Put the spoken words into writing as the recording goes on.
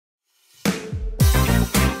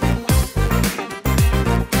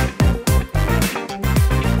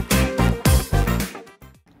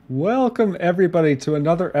Welcome, everybody, to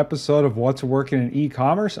another episode of What's Working in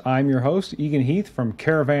E-commerce. I'm your host, Egan Heath from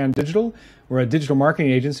Caravan Digital. We're a digital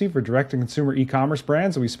marketing agency for direct-to-consumer e-commerce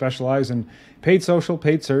brands, and we specialize in paid social,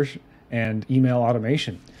 paid search, and email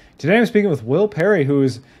automation. Today I'm speaking with Will Perry, who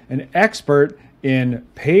is an expert in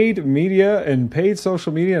paid media and paid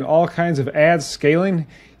social media and all kinds of ad scaling.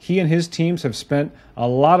 He and his teams have spent a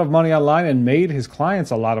lot of money online and made his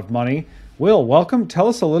clients a lot of money. Will, welcome. Tell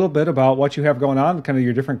us a little bit about what you have going on, kind of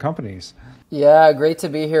your different companies. Yeah, great to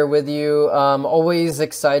be here with you. Always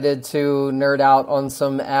excited to nerd out on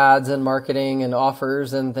some ads and marketing and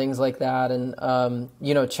offers and things like that,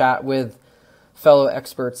 and chat with fellow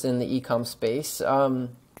experts in the e-com space.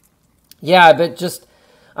 I'm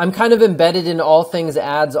kind of embedded in all things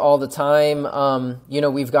ads all the time.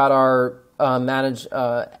 We've got our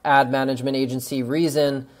ad management agency,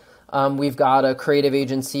 Reason. We've got a creative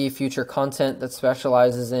agency, Future Content, that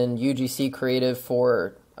specializes in UGC creative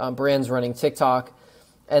for brands running TikTok.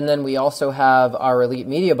 And then we also have our Elite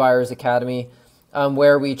Media Buyers Academy,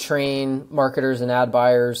 where we train marketers and ad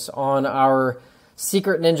buyers on our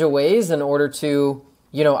secret ninja ways in order to,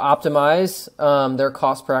 optimize their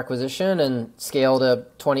cost per acquisition and scale to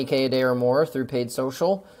 20K a day or more through paid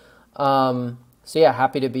social.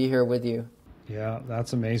 Happy to be here with you. Yeah,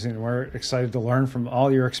 that's amazing. We're excited to learn from all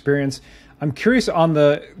your experience. I'm curious on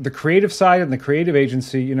the creative side and the creative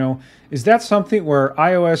agency, is that something where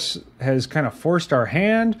iOS has kind of forced our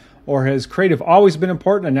hand, or has creative always been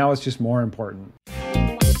important and now it's just more important?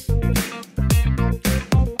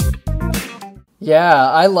 Yeah,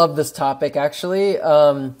 I love this topic actually.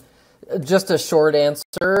 Just a short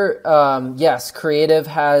answer. Yes,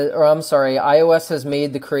 iOS has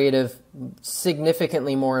made the creative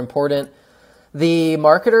significantly more important. The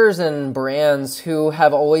marketers and brands who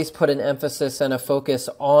have always put an emphasis and a focus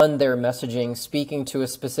on their messaging, speaking to a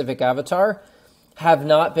specific avatar, have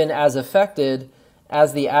not been as affected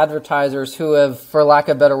as the advertisers who have, for lack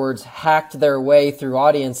of better words, hacked their way through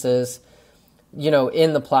audiences,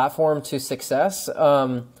 in the platform to success.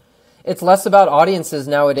 It's less about audiences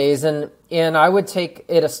nowadays, and I would take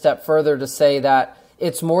it a step further to say that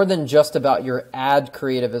it's more than just about your ad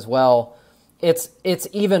creative as well. It's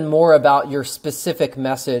even more about your specific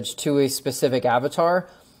message to a specific avatar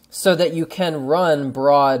so that you can run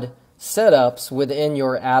broad setups within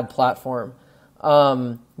your ad platform.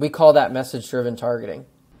 We call that message-driven targeting.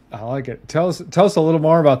 I like it. Tell us a little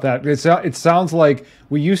more about that. It sounds like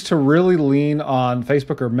we used to really lean on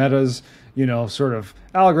Facebook or Meta's, sort of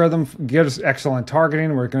algorithm, get us excellent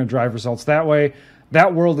targeting. We're going to drive results that way.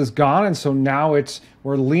 That world is gone, and so now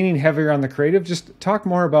we're leaning heavier on the creative. Just talk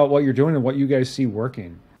more about what you're doing and what you guys see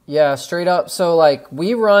working. Yeah, straight up. So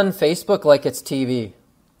we run Facebook like it's TV.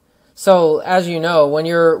 So as you know, when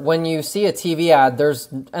you see a TV ad,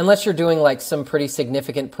 unless you're doing some pretty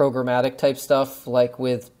significant programmatic type stuff like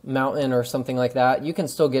with Mountain or something like that, you can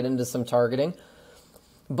still get into some targeting.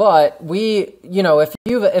 But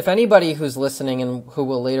if anybody who's listening and who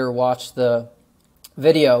will later watch the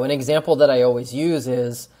video, an example that I always use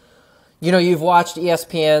is, you've watched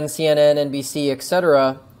ESPN, CNN, NBC,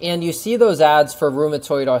 etc., and you see those ads for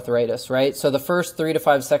rheumatoid arthritis, right? So the first 3 to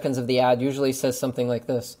 5 seconds of the ad usually says something like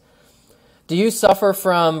this: do you suffer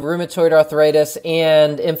from rheumatoid arthritis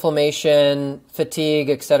and inflammation, fatigue,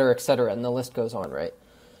 etc., etc., and the list goes on, right?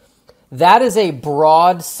 That is a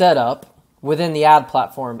broad setup within the ad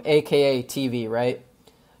platform, aka TV, right?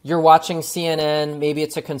 You're watching CNN, maybe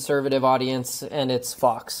it's a conservative audience and it's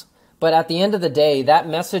Fox. But at the end of the day, that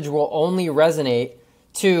message will only resonate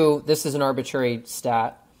to, this is an arbitrary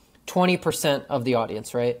stat, 20% of the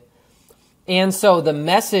audience, right? And so the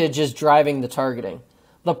message is driving the targeting.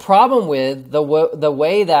 The problem with the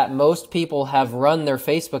way that most people have run their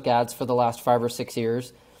Facebook ads for the last 5 or 6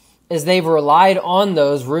 years is they've relied on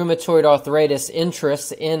those rheumatoid arthritis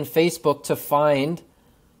interests in Facebook to find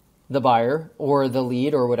the buyer or the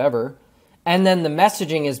lead or whatever, and then the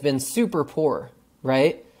messaging has been super poor,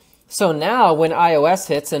 right? So now when iOS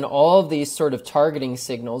hits and all of these sort of targeting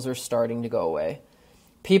signals are starting to go away,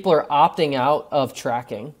 people are opting out of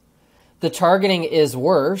tracking. The targeting is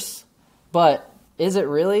worse, but is it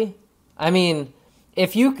really? I mean,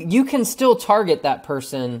 if you can still target that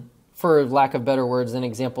person, for lack of better words, an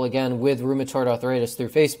example again, with rheumatoid arthritis through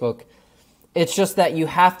Facebook. It's just that you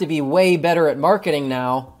have to be way better at marketing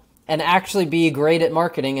now and actually be great at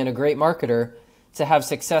marketing and a great marketer to have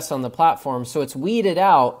success on the platform. So it's weeded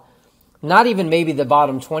out, not even maybe the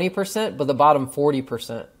bottom 20%, but the bottom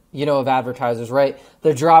 40%, of advertisers, right?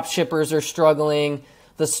 The drop shippers are struggling.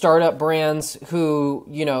 The startup brands who,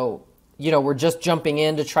 were just jumping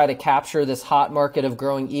in to try to capture this hot market of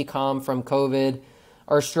growing e-com from COVID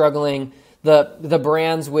are struggling. The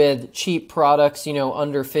brands with cheap products, you know,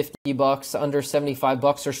 under $50, under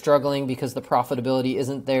 $75 are struggling because the profitability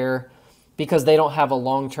isn't there, because they don't have a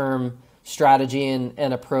long-term strategy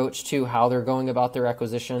and approach to how they're going about their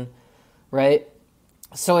acquisition, right?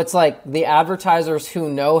 So it's like the advertisers who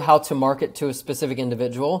know how to market to a specific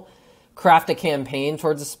individual, craft a campaign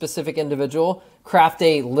towards a specific individual, craft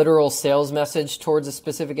a literal sales message towards a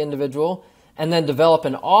specific individual, and then develop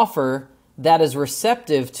an offer that is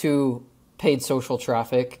receptive to paid social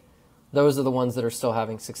traffic. Those are the ones that are still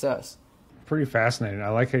having success. Pretty fascinating. I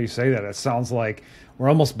like how you say that. It sounds like we're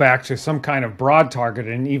almost back to some kind of broad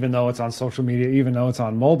targeting, even though it's on social media, even though it's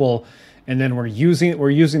on mobile. And then we're using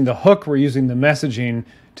the hook, we're using the messaging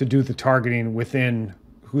to do the targeting within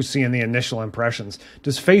who's seeing the initial impressions.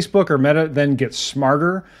 Does Facebook or Meta then get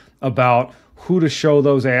smarter about who to show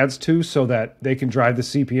those ads to so that they can drive the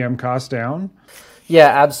CPM cost down? Yeah,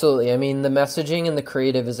 absolutely. I mean, the messaging and the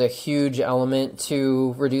creative is a huge element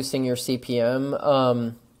to reducing your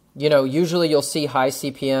CPM. You know, usually you'll see high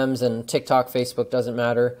CPMs, and TikTok, Facebook, doesn't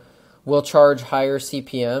matter, will charge higher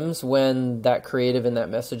CPMs when that creative and that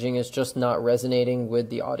messaging is just not resonating with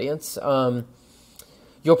the audience.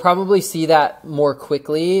 You'll probably see that more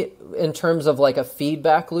quickly in terms of like a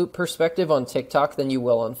feedback loop perspective on TikTok than you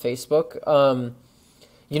will on Facebook.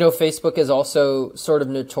 You know, Facebook is also sort of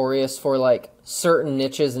notorious for like certain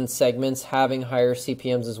niches and segments having higher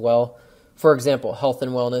CPMs as well. For example, health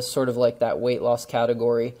and wellness, sort of like that weight loss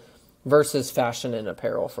category, versus fashion and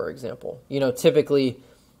apparel, for example. You know, typically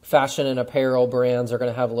fashion and apparel brands are going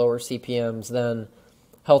to have lower CPMs than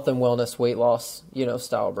health and wellness, weight loss, you know,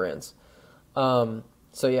 style brands. So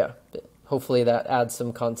yeah, hopefully that adds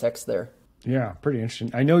some context there. Yeah, pretty interesting.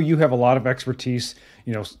 I know you have a lot of expertise,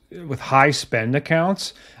 you know, with high spend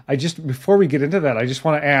accounts. Before we get into that, I just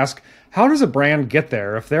want to ask, how does a brand get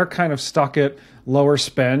there? If they're kind of stuck at lower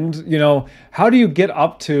spend, you know, how do you get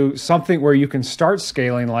up to something where you can start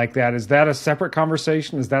scaling like that? Is that a separate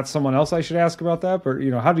conversation? Is that someone else I should ask about that? Or, you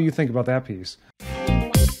know, how do you think about that piece?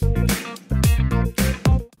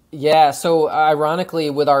 Yeah, so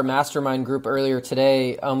ironically, with our mastermind group earlier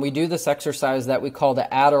today, we do this exercise that we call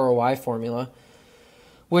the ad ROI formula,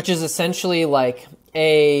 which is essentially like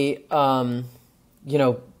a, you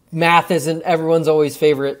know, math isn't everyone's always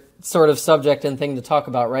favorite sort of subject and thing to talk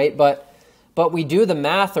about, right? But we do the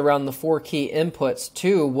math around the 4 key inputs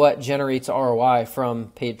to what generates ROI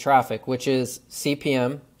from paid traffic, which is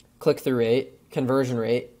CPM, click-through rate, conversion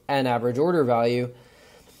rate, and average order value.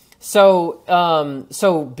 So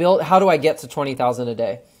how do I get to 20,000 a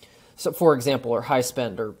day? So for example, or high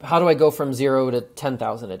spend, or how do I go from 0 to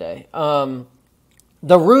 10,000 a day?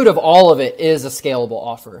 The root of all of it is a scalable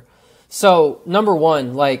offer. So number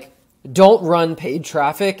one, like, don't run paid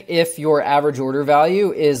traffic if your average order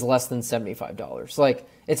value is less than $75. Like,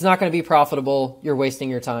 it's not going to be profitable. You're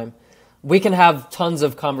wasting your time. We can have tons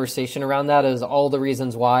of conversation around that as all the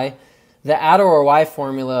reasons why. The ad ROI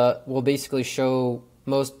formula will basically show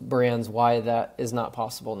most brands why that is not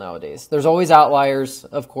possible nowadays. There's always outliers,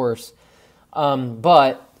 of course,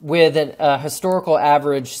 but with a historical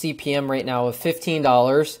average CPM right now of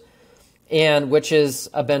 $15, and which is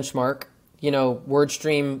a benchmark. You know,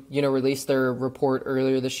 WordStream, you know, released their report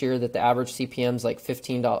earlier this year that the average CPM is like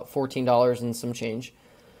 $14 and some change.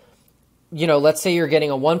 You know, let's say you're getting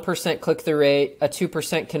a 1% click-through rate, a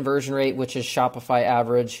 2% conversion rate, which is Shopify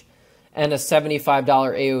average, and a $75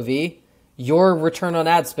 AOV. Your return on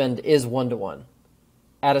ad spend is 1-to-1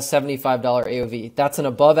 at a $75 AOV. That's an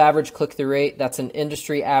above average click-through rate, that's an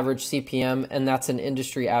industry average CPM, and that's an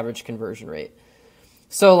industry average conversion rate.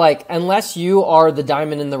 So like, unless you are the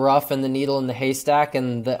diamond in the rough and the needle in the haystack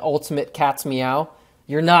and the ultimate cat's meow,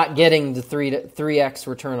 you're not getting the 3x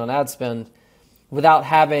return on ad spend without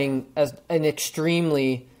having an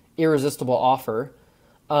extremely irresistible offer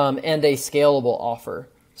and a scalable offer.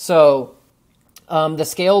 So the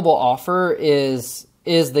scalable offer is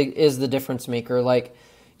the difference maker. Like,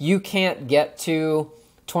 you can't get to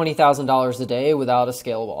 $20,000 a day without a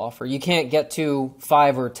scalable offer. You can't get to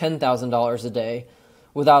 $5,000 or $10,000 a day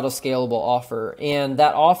without a scalable offer. And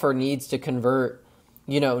that offer needs to convert,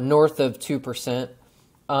 you know, north of 2%.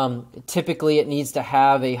 Typically it needs to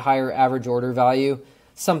have a higher average order value,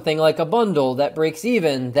 something like a bundle that breaks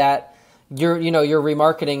even, that your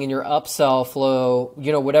remarketing and your upsell flow,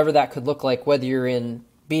 you know, whatever that could look like, whether you're in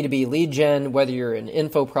B2B lead gen, whether you're an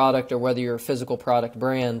info product, or whether you're a physical product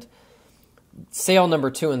brand, sale number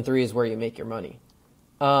 2 and 3 is where you make your money.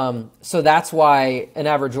 So that's why an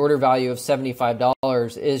average order value of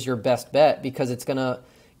 $75 is your best bet, because it's going to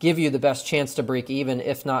give you the best chance to break even,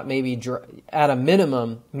 if not maybe at a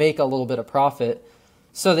minimum make a little bit of profit,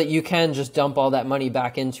 so that you can just dump all that money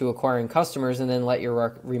back into acquiring customers and then let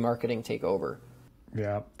your remarketing take over.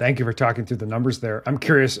 Yeah. Thank you for talking through the numbers there. I'm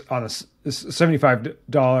curious, on a $75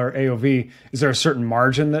 AOV, is there a certain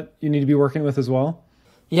margin that you need to be working with as well?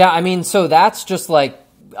 Yeah, I mean, so that's just like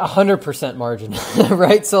 100% margin,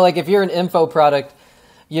 right? So like if you're an info product,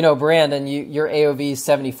 brand, and your AOV is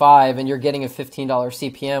 75 and you're getting a $15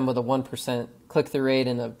 CPM with a 1% click-through rate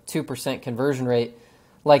and a 2% conversion rate,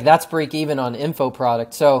 like that's break even on info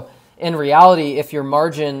product. So in reality, if your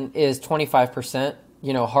margin is 25%,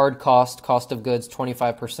 hard cost of goods,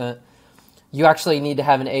 25%, you actually need to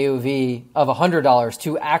have an AOV of $100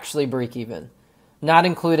 to actually break even, not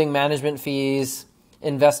including management fees,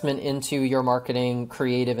 investment into your marketing,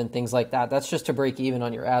 creative, and things like that. That's just to break even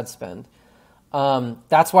on your ad spend.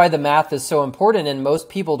 That's why the math is so important, and most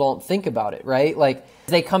people don't think about it, right? Like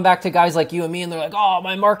they come back to guys like you and me and they're like, oh,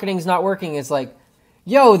 my marketing's not working. It's like,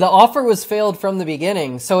 yo, the offer was failed from the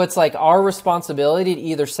beginning. So it's like our responsibility to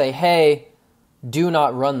either say, hey, do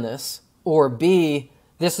not run this, or B,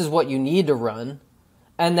 this is what you need to run.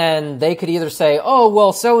 And then they could either say, oh,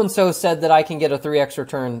 well, so-and-so said that I can get a 3x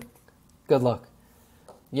return. Good luck.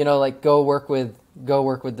 Like go work with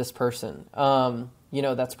this person.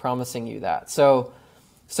 That's promising you that. So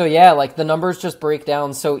yeah, like the numbers just break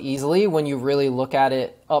down so easily when you really look at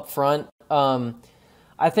it up front.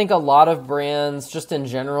 I think a lot of brands just in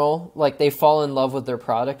general, like they fall in love with their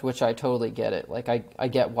product, which I totally get it. Like I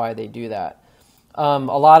get why they do that. A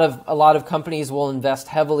lot of companies will invest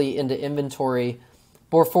heavily into inventory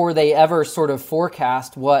before they ever sort of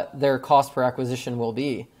forecast what their cost per acquisition will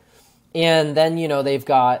be. And then, they've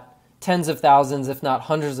got tens of thousands, if not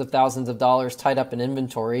hundreds of thousands of dollars tied up in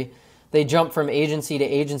inventory. They jump from agency to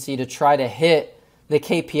agency to try to hit the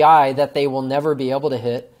KPI that they will never be able to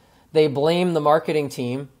hit. They blame the marketing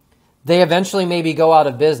team. They eventually maybe go out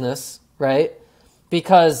of business, right?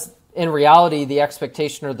 Because in reality, the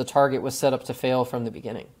expectation or the target was set up to fail from the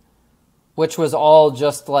beginning, which was all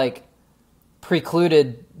just like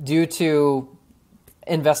precluded due to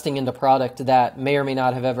investing into product that may or may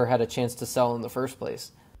not have ever had a chance to sell in the first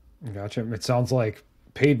place. Gotcha. It sounds like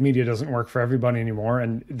paid media doesn't work for everybody anymore,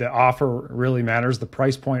 and the offer really matters. The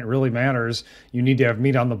price point really matters. You need to have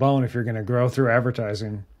meat on the bone if you're going to grow through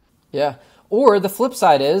advertising. Yeah. Or the flip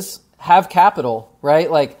side is have capital, right?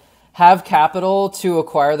 Like have capital to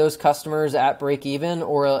acquire those customers at break even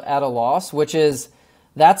or at a loss, which is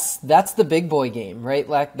that's the big boy game, right?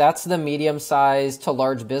 Like that's the medium size to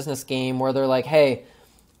large business game where they're like, hey,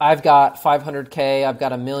 I've got 500K, I've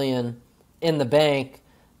got $1 million in the bank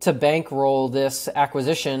to bankroll this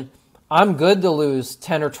acquisition. I'm good to lose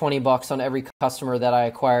 10 or 20 bucks on every customer that I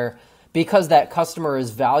acquire because that customer is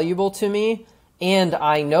valuable to me. And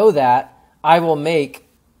I know that I will make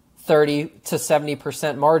 30 to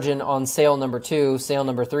 70% margin on sale number 2, sale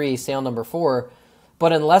number 3, sale number 4.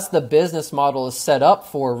 But unless the business model is set up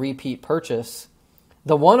for repeat purchase,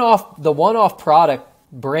 the one-off product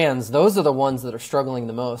brands, those are the ones that are struggling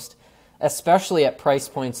the most, especially at price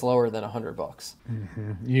points lower than $100.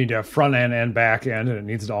 Mm-hmm. You need to have front end and back end, and it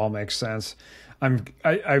needs to all make sense.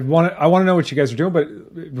 I want to know what you guys are doing,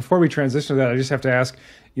 but before we transition to that, I just have to ask.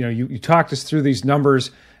 You talked us through these numbers.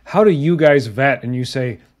 How do you guys vet? And you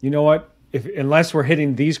say, you know what? Unless we're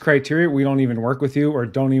hitting these criteria, we don't even work with you, or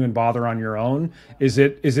don't even bother on your own. Is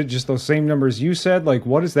it just those same numbers you said? Like,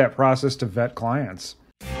 what is that process to vet clients?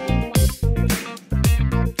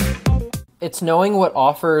 It's knowing what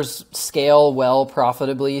offers scale well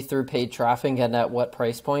profitably through paid traffic and at what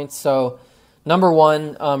price points. So number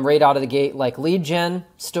one, right out of the gate, like lead gen,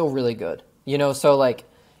 still really good. So like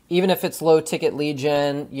even if it's low ticket lead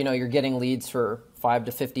gen, you're getting leads for $5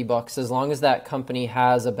 to $50 as long as that company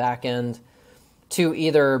has a back end to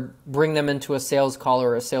either bring them into a sales call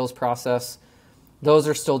or a sales process. Those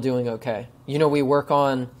are still doing okay. We work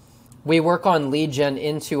on lead gen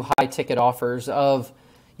into high ticket offers of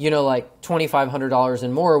like $2,500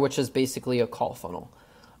 and more, which is basically a call funnel.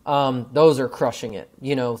 Those are crushing it,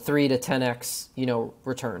 3 to 10x,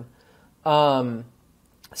 return.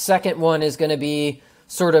 Second one is going to be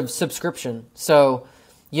sort of subscription. So,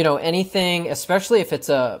 anything, especially if it's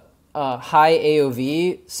a high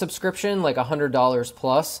AOV subscription, like $100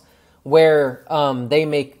 plus, where they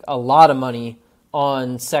make a lot of money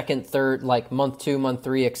on second, third, like month 2, month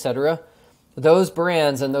 3, etc. Those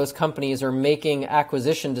brands and those companies are making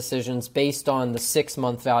acquisition decisions based on the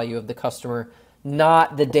 6-month value of the customer,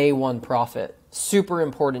 not the day one profit. Super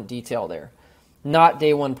important detail there. Not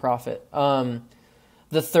day one profit.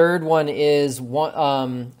 The third one is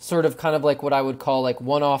sort of kind of like what I would call like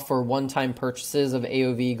one-off or one-time purchases of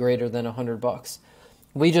AOV greater than $100.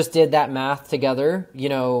 We just did that math together,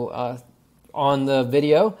 on the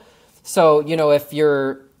video. So, you know, if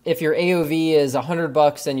your AOV is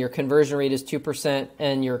 $100 and your conversion rate is 2%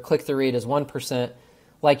 and your click-through rate is 1%,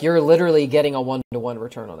 like you're literally getting a 1-to-1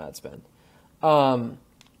 return on that spend.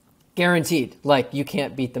 Guaranteed. Like you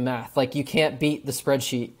can't beat the math. Like you can't beat the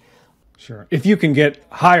spreadsheet. Sure. If you can get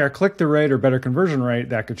higher click-through rate or better conversion rate,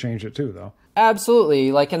 that could change it too, though.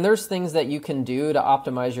 Absolutely. Like, and there's things that you can do to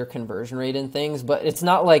optimize your conversion rate and things, but it's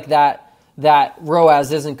not like that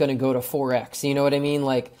ROAS isn't going to go to 4x. You know what I mean?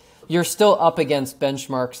 Like you're still up against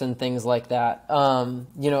benchmarks and things like that,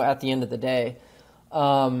 you know, at the end of the day.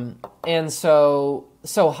 And so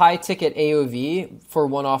high ticket AOV for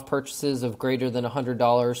one-off purchases of greater than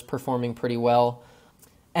 $100 performing pretty well.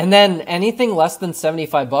 And then anything less than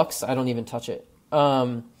 $75, I don't even touch it.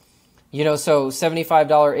 You know, so $75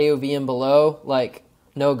 AOV and below, like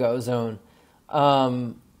no-go zone.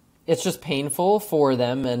 It's just painful for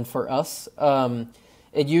them and for us.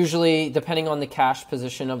 It usually, depending on the cash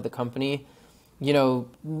position of the company, you know,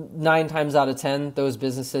 9 times out of 10, those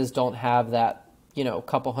businesses don't have that, you know,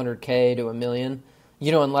 couple $100K to $1 million,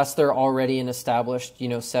 you know, unless they're already an established, you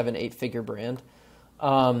know, 7-8 figure brand.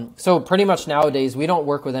 So pretty much nowadays, we don't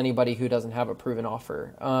work with anybody who doesn't have a proven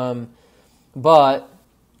offer. But,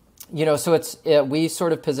 you know, so we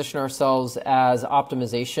sort of position ourselves as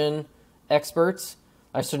optimization experts.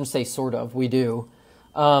 I shouldn't say sort of, we do.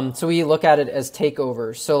 So we look at it as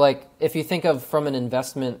takeovers. So like if you think of from an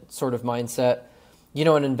investment sort of mindset, you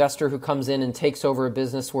know, an investor who comes in and takes over a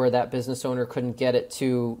business where that business owner couldn't get it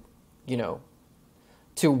to, you know,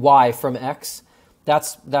 to Y from X.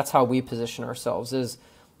 That's how we position ourselves, is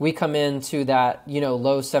we come into that, you know,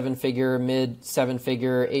 low 7-figure, mid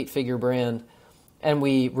 7-figure, 8-figure brand, and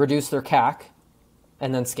we reduce their CAC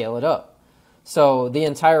and then scale it up. So the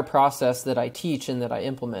entire process that I teach and that I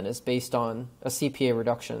implement is based on a CPA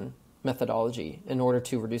reduction methodology in order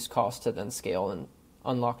to reduce costs to then scale and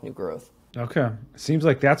unlock new growth. Okay. Seems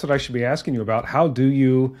like that's what I should be asking you about. How do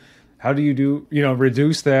you do, you know,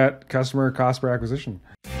 reduce that customer cost per acquisition?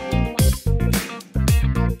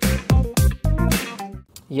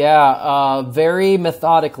 Yeah, very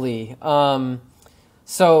methodically.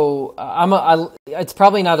 So it's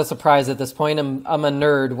probably not a surprise at this point. I'm a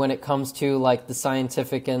nerd when it comes to like the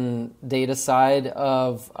scientific and data side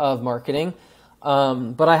of marketing.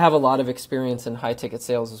 But I have a lot of experience in high ticket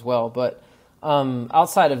sales as well. But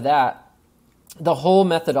outside of that, the whole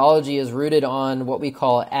methodology is rooted on what we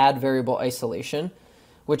call ad variable isolation,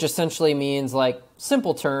 which essentially means, like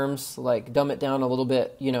simple terms, like dumb it down a little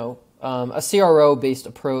bit, you know, a CRO-based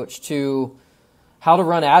approach to how to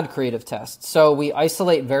run ad creative tests. So we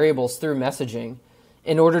isolate variables through messaging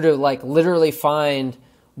in order to like literally find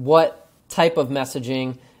what type of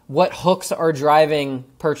messaging, what hooks are driving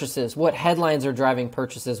purchases, what headlines are driving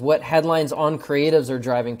purchases, what headlines on creatives are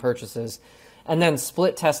driving purchases, and then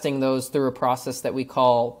split testing those through a process that we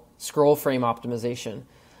call scroll frame optimization.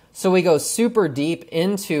 So we go super deep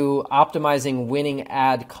into optimizing winning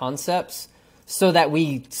ad concepts so that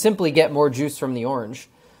we simply get more juice from the orange,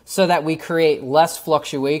 so that we create less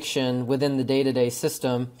fluctuation within the day-to-day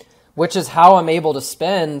system, which is how I'm able to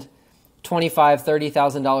spend $25,000,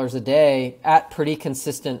 $30,000 a day at pretty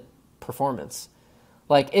consistent performance.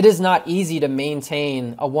 Like, it is not easy to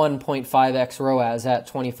maintain a 1.5x ROAS at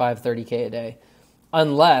 25, 30K a day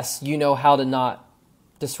unless you know how to not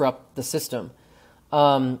disrupt the system.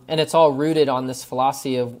 And it's all rooted on this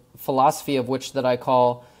philosophy of which that I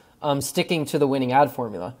call sticking to the winning ad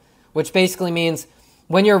formula, which basically means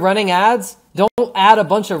when you're running ads, don't add a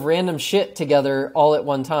bunch of random shit together all at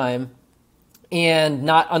one time and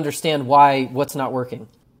not understand what's not working.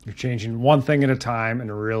 You're changing one thing at a time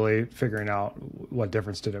and really figuring out what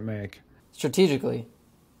difference did it make. Strategically.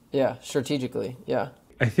 Yeah.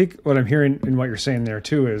 I think what I'm hearing in what you're saying there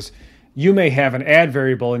too is you may have an ad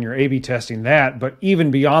variable and you're A/B testing that, but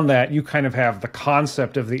even beyond that, you kind of have the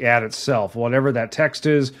concept of the ad itself, whatever that text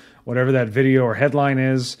is, whatever that video or headline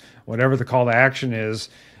is, whatever the call to action is.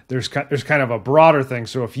 There's kind of a broader thing.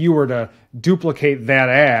 So if you were to duplicate that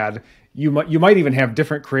ad, you might even have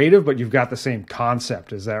different creative, but you've got the same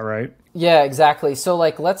concept. Is that right? Yeah, exactly. So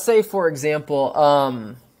like, let's say, for example,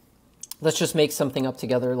 let's just make something up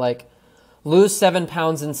together. Like, lose 7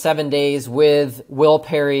 pounds in 7 days with Will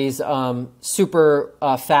Perry's super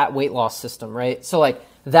fat weight loss system, right? So like,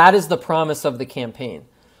 that is the promise of the campaign.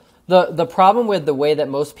 The problem with the way that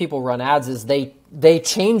most people run ads is they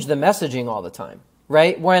change the messaging all the time,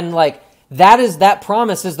 right? When like, that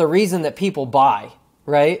promise is the reason that people buy,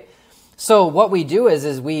 right? So what we do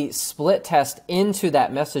is we split test into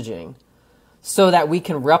that messaging so that we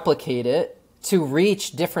can replicate it to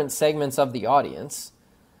reach different segments of the audience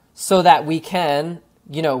so that we can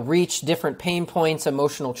reach different pain points,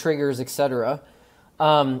 emotional triggers, etc.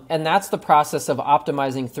 And that's the process of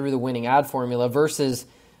optimizing through the winning ad formula versus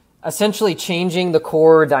essentially changing the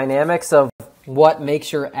core dynamics of what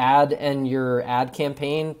makes your ad and your ad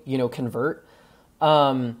campaign, convert.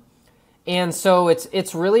 And so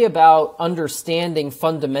it's really about understanding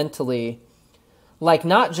fundamentally, like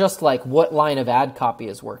not just like what line of ad copy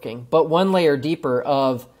is working, but one layer deeper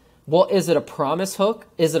of, well, is it a promise hook?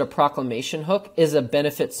 Is it a proclamation hook? Is it a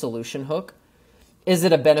benefit solution hook? Is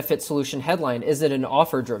it a benefit solution headline? Is it an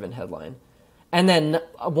offer-driven headline? And then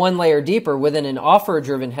one layer deeper within an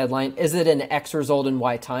offer-driven headline, is it an X result in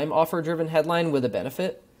Y time offer-driven headline with a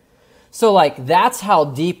benefit? So like that's how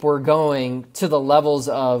deep we're going to the levels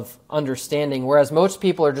of understanding. Whereas most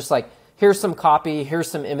people are just like, here's some copy,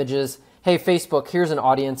 here's some images. Hey, Facebook, here's an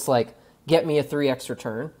audience, like get me a 3X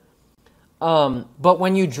return. But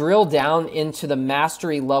when you drill down into the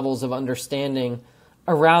mastery levels of understanding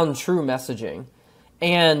around true messaging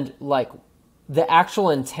and like the actual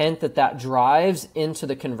intent that drives into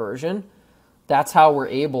the conversion, that's how we're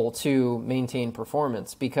able to maintain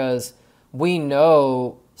performance, because we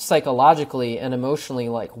know psychologically and emotionally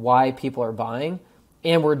like why people are buying,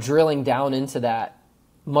 and we're drilling down into that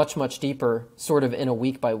much, much deeper, sort of in a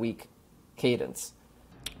week by week cadence.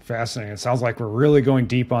 Fascinating. It sounds like we're really going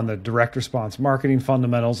deep on the direct response marketing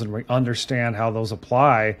fundamentals, and we understand how those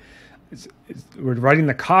apply. We're writing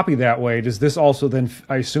the copy that way. Does this also then,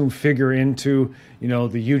 I assume, figure into the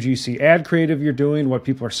UGC ad creative you're doing, what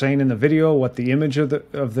people are saying in the video, what the image of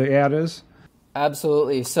the ad is?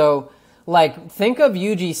 Absolutely. So like think of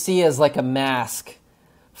UGC as like a mask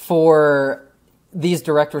for these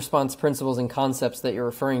direct response principles and concepts that you're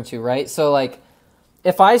referring to, right? So like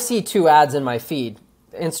if I see two ads in my feed,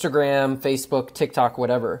 Instagram, Facebook, TikTok,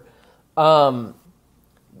 whatever,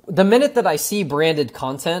 the minute that I see branded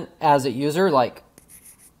content as a user, like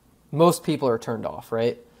most people are turned off,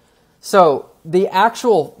 right? So the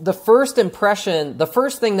first impression, the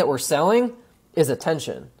first thing that we're selling is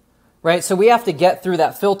attention, right? So we have to get through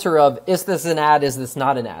that filter of, is this an ad? Is this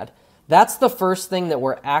not an ad? That's the first thing that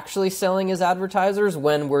we're actually selling as advertisers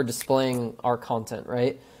when we're displaying our content,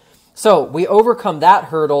 right? So we overcome that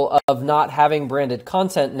hurdle of not having branded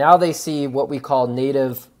content. Now they see what we call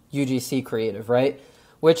native UGC creative, right?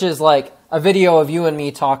 Which is like a video of you and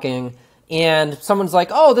me talking, and someone's like,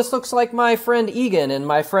 oh, this looks like my friend Egan and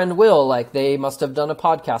my friend Will, like they must have done a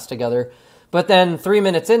podcast together. But then 3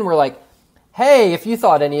 minutes in, we're like, hey, if you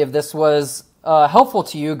thought any of this was helpful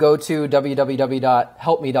to you, go to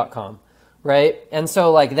www.helpme.com, right? And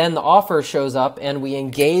so like then the offer shows up and we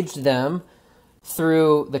engaged them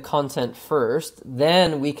through the content first,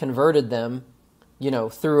 then we converted them,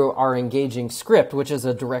 through our engaging script, which is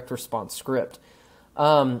a direct response script.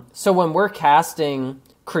 So when we're casting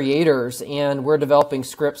creators and we're developing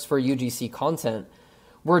scripts for UGC content,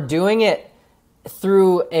 we're doing it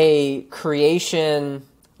through a creation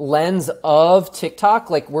lens of TikTok.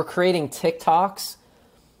 Like we're creating TikToks,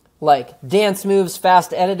 like dance moves,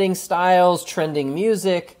 fast editing styles, trending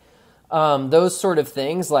music, those sort of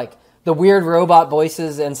things, like the weird robot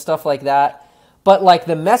voices and stuff like that. But like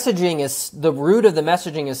the root of the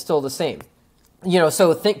messaging is still the same.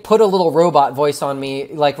 So put a little robot voice on me,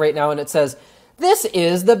 like right now, and it says, this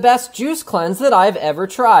is the best juice cleanse that I've ever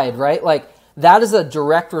tried, right? Like that is a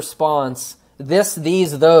direct response,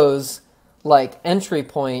 those, like entry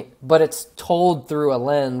point, but it's told through a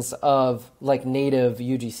lens of like native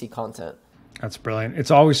UGC content. That's brilliant.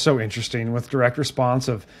 It's always so interesting with direct response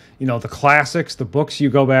of, the classics, the books you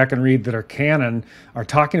go back and read that are canon are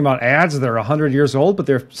talking about ads that are 100 years old, but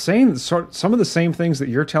they're saying some of the same things that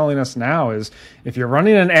you're telling us now is if you're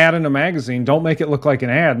running an ad in a magazine, don't make it look like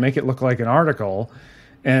an ad, make it look like an article.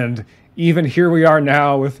 And even here we are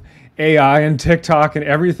now with AI and TikTok and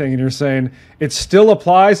everything, and you're saying it still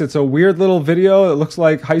applies. It's a weird little video. It looks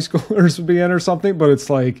like high schoolers would be in or something, but it's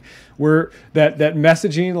like that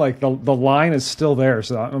messaging, like the line is still there.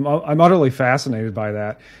 So I'm utterly fascinated by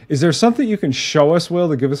that. Is there something you can show us, Will,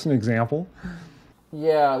 to give us an example?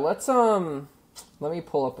 Yeah, let me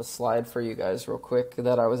pull up a slide for you guys real quick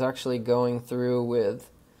that I was actually going through with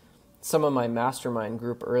some of my mastermind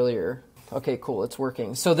group earlier. Okay, cool. It's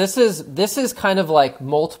working. So this is kind of like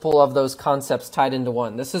multiple of those concepts tied into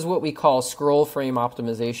one. This is what we call scroll frame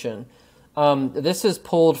optimization. This is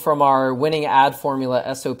pulled from our winning ad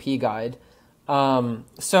formula SOP guide.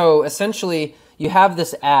 So essentially you have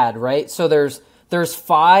this ad, right? So there's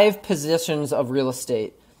 5 positions of real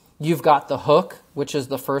estate. You've got the hook, which is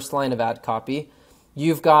the first line of ad copy.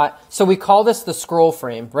 So we call this the scroll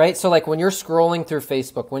frame, right? So like when you're scrolling through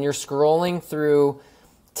Facebook, when you're scrolling through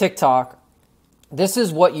TikTok, this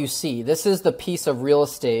is what you see. This is the piece of real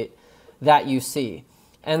estate that you see.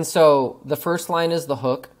 And so the first line is the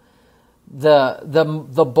hook.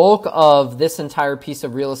 The bulk of this entire piece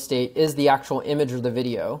of real estate is the actual image or the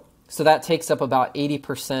video. So that takes up about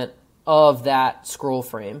 80% of that scroll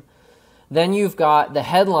frame. Then you've got the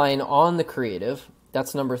headline on the creative.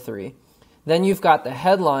 That's number 3. Then you've got the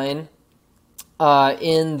headline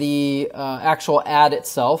in the actual ad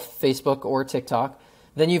itself, Facebook or TikTok.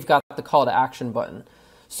 Then you've got the call to action button.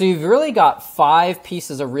 So you've really got 5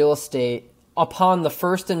 pieces of real estate upon the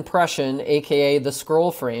first impression, aka the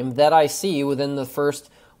scroll frame, that I see within the first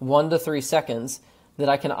 1 to 3 seconds that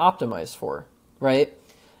I can optimize for, right?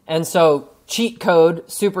 And so cheat code,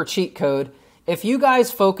 super cheat code, if you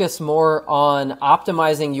guys focus more on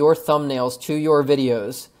optimizing your thumbnails to your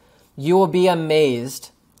videos, you will be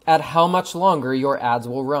amazed at how much longer your ads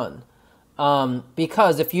will run.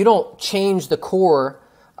 Because if you don't change the core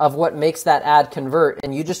of what makes that ad convert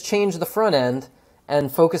and you just change the front end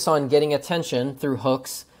and focus on getting attention through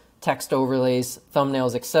hooks, text overlays,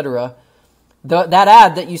 thumbnails, etc., that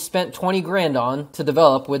ad that you spent 20 grand on to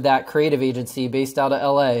develop with that creative agency based out of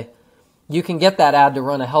LA, you can get that ad to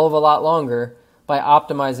run a hell of a lot longer by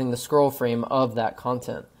optimizing the scroll frame of that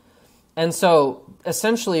content. And so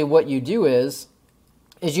essentially what you do is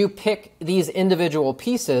you pick these individual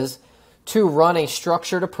pieces to run a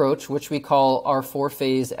structured approach, which we call our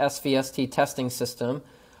 4-phase SVST testing system,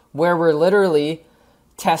 where we're literally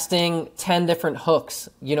testing 10 different hooks,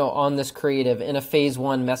 on this creative in a phase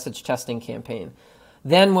 1 message testing campaign.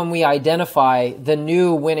 Then when we identify the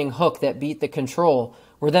new winning hook that beat the control,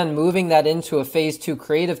 we're then moving that into a phase 2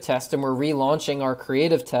 creative test, and we're relaunching our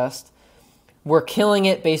creative test. We're killing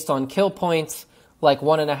it based on kill points, like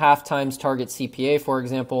 1.5 times target CPA, for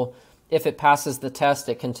example. If it passes the test,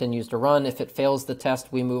 it continues to run. If it fails the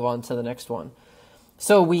test, we move on to the next one.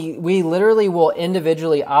 So we literally will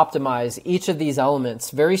individually optimize each of these elements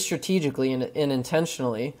very strategically and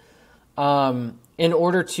intentionally in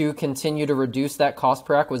order to continue to reduce that cost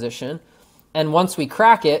per acquisition. And once we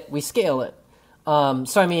crack it, we scale it.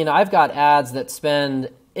 I've got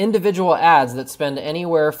individual ads that spend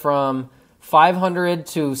anywhere from $500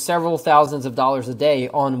 to several thousands of dollars a day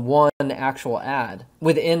on one actual ad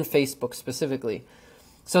within Facebook specifically.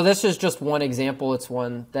 So this is just one example. It's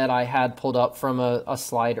one that I had pulled up from a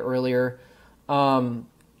slide earlier. So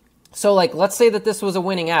let's say that this was a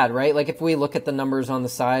winning ad, right? Like if we look at the numbers on the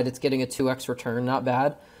side, it's getting a 2x return, not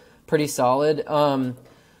bad, pretty solid.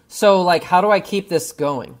 So how do I keep this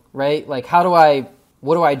going, right?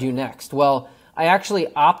 What do I do next? Well, I actually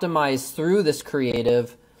optimize through this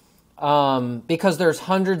creative because there's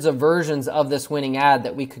hundreds of versions of this winning ad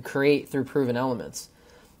that we could create through proven elements.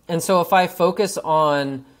 And so if I focus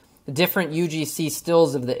on different UGC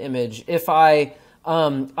stills of the image, if I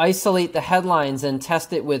isolate the headlines and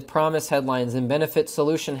test it with promise headlines and benefit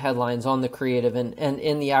solution headlines on the creative and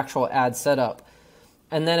in the actual ad setup,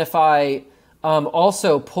 and then if I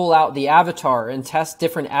also pull out the avatar and test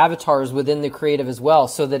different avatars within the creative as well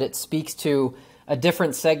so that it speaks to a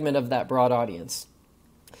different segment of that broad audience.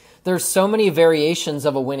 There's so many variations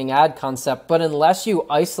of a winning ad concept, but unless you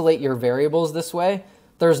isolate your variables this way,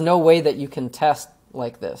 there's no way that you can test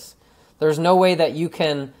like this. There's no way that you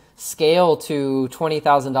can scale to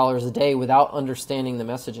 $20,000 a day without understanding the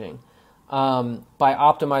messaging by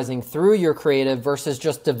optimizing through your creative versus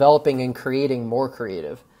just developing and creating more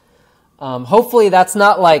creative. Hopefully that's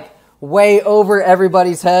not way over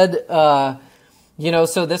everybody's head.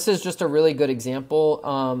 So this is just a really good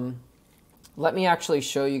example. Let me actually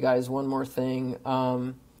show you guys one more thing.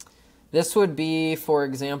 This would be, for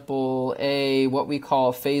example, what we call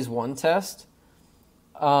a phase 1 test.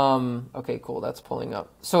 Okay, cool. That's pulling up.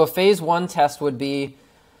 So a phase 1 test would be,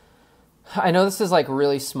 I know this is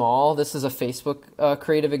really small. This is a Facebook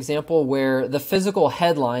creative example where the physical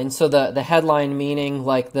headline, so the headline meaning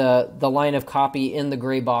the line of copy in the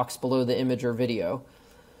gray box below the image or video.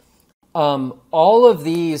 All of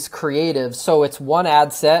these creatives, so it's one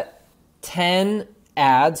ad set, 10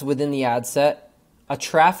 ads within the ad set, a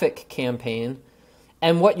traffic campaign,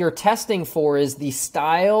 and what you're testing for is the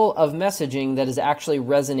style of messaging that is actually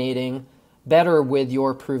resonating better with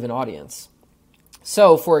your proven audience.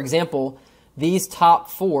 So, for example, these top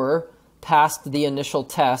 4 passed the initial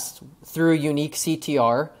test through unique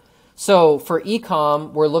CTR. So for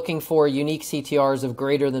ecom, we're looking for unique CTRs of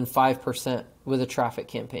greater than 5% with a traffic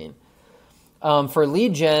campaign. For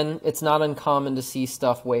lead gen, it's not uncommon to see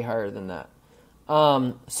stuff way higher than that.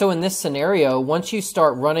 So in this scenario, once you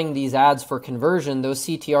start running these ads for conversion, those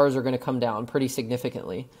CTRs are going to come down pretty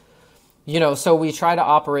significantly. So we try to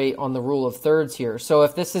operate on the rule of thirds here. So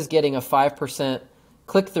if this is getting a 5%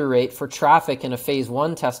 click-through rate for traffic in a phase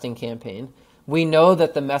 1 testing campaign. We know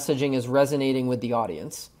that the messaging is resonating with the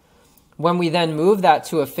audience. When we then move that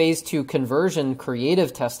to a phase 2 conversion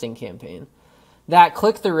creative testing campaign, that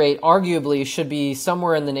click-through rate arguably should be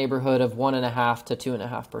somewhere in the neighborhood of 1.5 to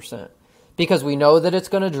 2.5%, because we know that it's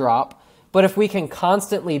going to drop. But if we can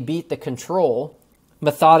constantly beat the control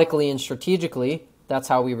methodically and strategically, that's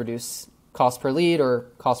how we reduce cost per lead or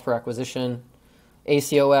cost per acquisition.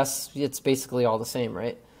 ACOS, it's basically all the same,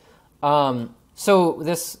 right? So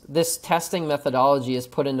this testing methodology is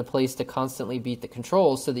put into place to constantly beat the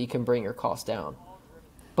controls so that you can bring your cost down.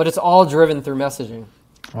 But it's all driven through messaging.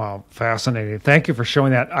 Wow, fascinating. Thank you for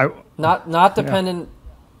showing that. Not dependent.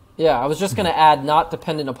 Yeah, I was just going to add not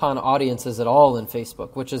dependent upon audiences at all in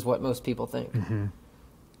Facebook, which is what most people think. Mm-hmm.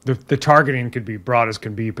 The targeting could be broad as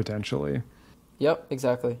can be potentially. Yep,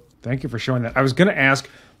 exactly. Thank you for showing that. I was going to ask,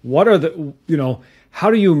 what are the, how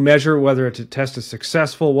do you measure whether a test is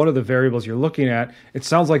successful? What are the variables you're looking at? It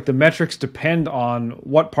sounds like the metrics depend on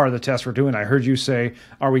what part of the test we're doing. I heard you say,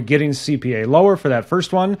 are we getting CPA lower for that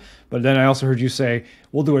first one? But then I also heard you say,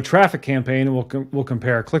 we'll do a traffic campaign and we'll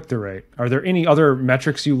compare click-through rate. Are there any other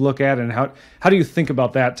metrics you look at, and how do you think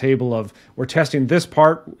about that table of, we're testing this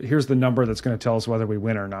part, here's the number that's going to tell us whether we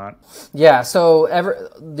win or not? Yeah, so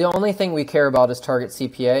the only thing we care about is target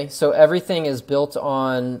CPA. So everything is built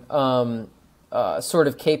on sort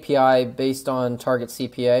of KPI based on target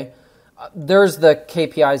CPA. There's the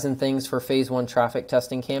KPIs and things for phase 1 traffic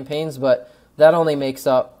testing campaigns, but that only makes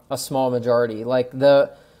up a small majority. Like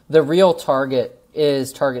the real target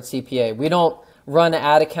is target CPA. We don't run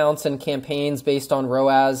ad accounts and campaigns based on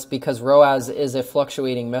ROAS, because ROAS is a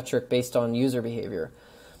fluctuating metric based on user behavior.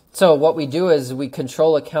 So what we do is we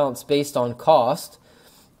control accounts based on cost,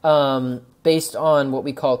 based on what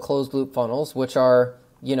we call closed loop funnels, which are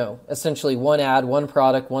essentially one ad, one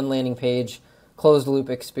product, one landing page, closed loop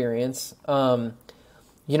experience.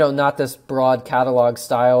 Not this broad catalog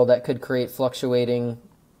style that could create fluctuating,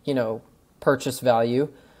 purchase value,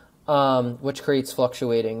 which creates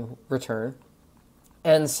fluctuating return.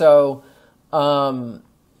 And so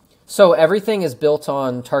everything is built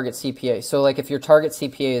on target CPA. So like if your target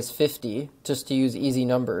CPA is 50, just to use easy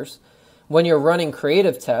numbers, when you're running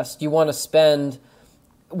creative tests, you want to spend,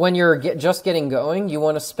 when you're just getting going, you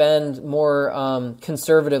want to spend more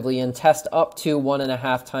conservatively and test up to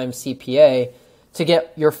 1.5 times CPA to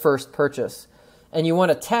get your first purchase. And you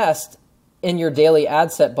want to test in your daily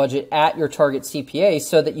ad set budget at your target CPA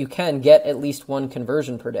so that you can get at least one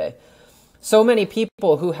conversion per day. So many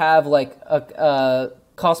people who have like a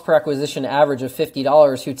cost per acquisition average of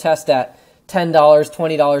 $50 who test at $10,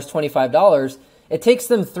 $20, $25, it takes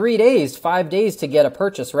them 3 days, 5 days to get a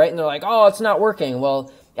purchase, right? And they're like, oh, it's not working.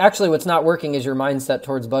 Well, actually what's not working is your mindset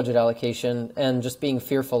towards budget allocation and just being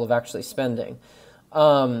fearful of actually spending.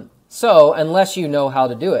 So unless you know how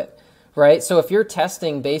to do it, right? So if you're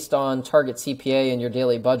testing based on target CPA and your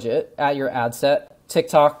daily budget at your ad set,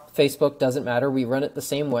 TikTok, Facebook, doesn't matter. We run it the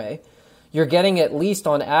same way. You're getting at least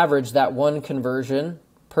on average that one conversion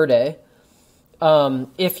per day.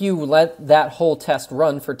 If you let that whole test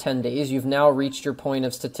run for 10 days, you've now reached your point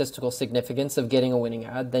of statistical significance of getting a winning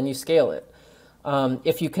ad, then you scale it.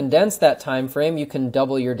 If you condense that time frame, you can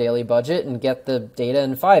double your daily budget and get the data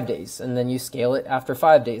in 5 days, and then you scale it after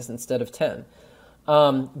 5 days instead of 10.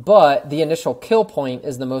 But the initial kill point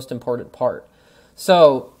is the most important part.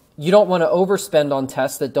 So you don't want to overspend on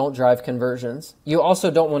tests that don't drive conversions. You also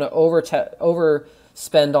don't want to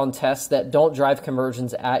overspend on tests that don't drive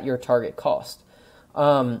conversions at your target cost.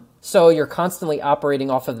 So you're constantly operating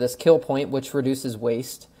off of this kill point, which reduces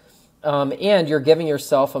waste. And you're giving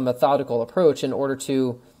yourself a methodical approach in order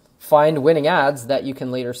to find winning ads that you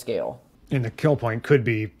can later scale. And the kill point could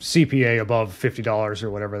be CPA above $50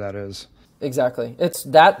 or whatever that is. Exactly.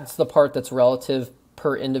 That's the part that's relative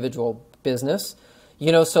per individual business.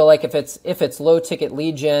 So like if it's low ticket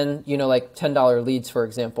lead gen, like $10 leads, for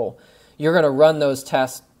example, you're going to run those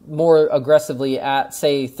tests more aggressively at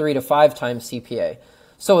say 3 to 5 times CPA.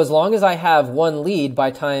 So as long as I have one lead by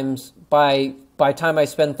time I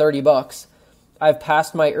spend $30, I've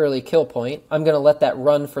passed my early kill point. I'm going to let that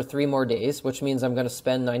run for 3 more days, which means I'm going to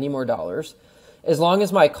spend $90 more. As long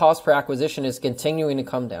as my cost per acquisition is continuing to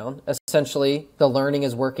come down, essentially the learning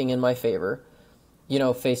is working in my favor.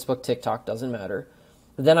 Facebook, TikTok, doesn't matter.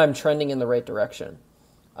 Then I'm trending in the right direction.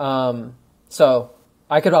 So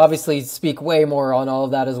I could obviously speak way more on all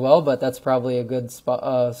of that as well, but that's probably a good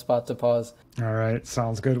spot to pause. All right.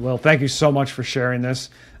 Sounds good. Well, thank you so much for sharing this.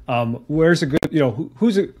 Where's a good,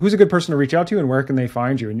 who's a good person to reach out to, and where can they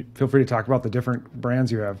find you? And feel free to talk about the different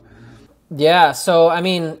brands you have. Yeah, so I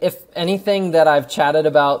mean, if anything that I've chatted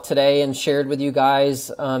about today and shared with you guys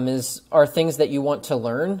are things that you want to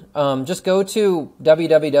learn, just go to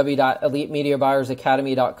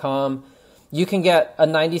www.elitemediabuyersacademy.com. You can get a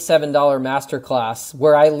 $97 masterclass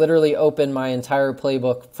where I literally open my entire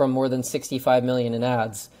playbook from more than 65 million in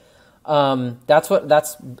ads.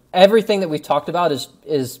 That's everything that we've talked about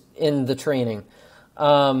is in the training.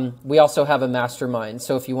 We also have a mastermind.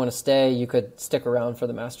 So if you want to stay, you could stick around for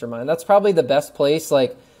the mastermind. That's probably the best place.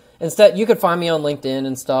 Like, instead, you could find me on LinkedIn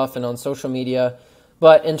and stuff and on social media.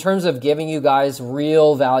 But in terms of giving you guys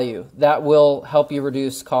real value that will help you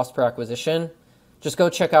reduce cost per acquisition, just go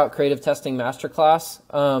check out Creative Testing Masterclass.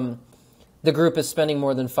 The group is spending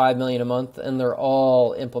more than $5 million a month, and they're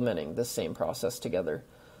all implementing the same process together.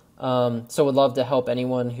 So would love to help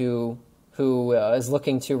anyone who is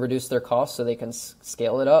looking to reduce their costs so they can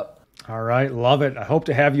scale it up. All right, love it. I hope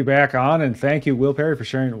to have you back on, and thank you, Will Perry, for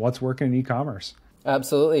sharing what's working in e-commerce.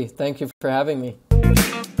 Absolutely. Thank you for having me.